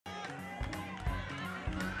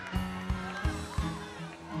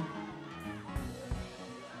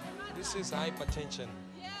This is hypertension.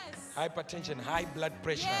 Yes. Hypertension, high blood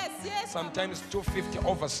pressure. Yes, Sometimes 250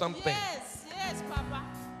 over something. Yes, Papa.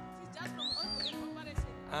 It's just from ongoing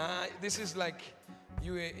operation. This is like,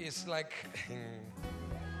 it's like,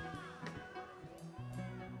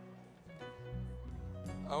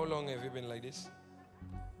 how long have you been like this?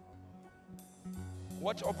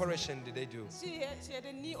 What operation did they do? She had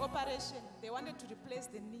a knee operation. They wanted to replace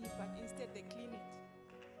the knee, but instead they cleaned it.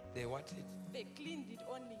 They what it? They cleaned it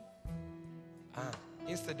only.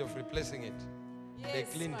 Instead of replacing it, Yes, they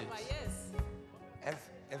cleaned Papa, it. yes.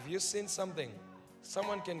 Have you seen something?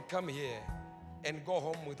 Someone can come here and go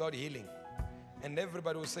home without healing. And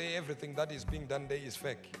everybody will say everything that is being done there is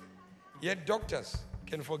fake. Yet doctors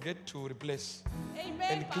can forget to replace Amen,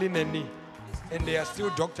 and Papa. clean a knee. It's true, And they are Papa. still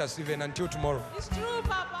doctors even until tomorrow. It's true,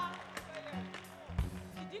 Papa.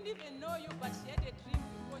 She didn't even know you, but she had a dream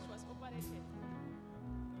before she was operated.